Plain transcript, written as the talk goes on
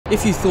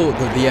If you thought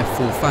that the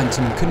F-4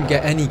 Phantom couldn't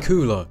get any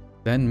cooler,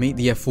 then meet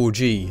the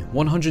F-4G.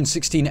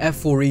 116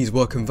 F-4Es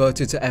were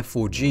converted to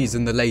F-4Gs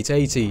in the late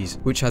 80s,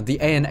 which had the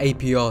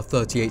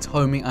AN/APR-38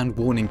 homing and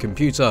warning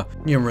computer,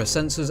 numerous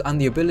sensors,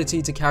 and the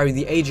ability to carry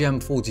the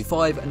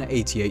AGM-45 and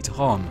 88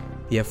 HARM.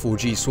 The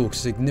F-4G saw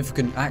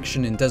significant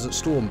action in Desert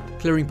Storm,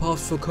 clearing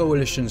paths for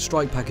coalition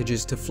strike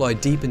packages to fly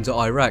deep into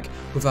Iraq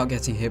without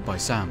getting hit by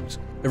SAMs.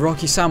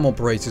 Iraqi SAM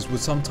operators would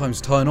sometimes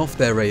turn off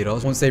their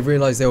radars once they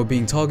realized they were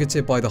being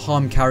targeted by the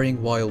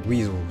HARM-carrying wild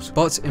weasels,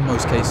 but in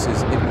most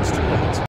cases it was too late.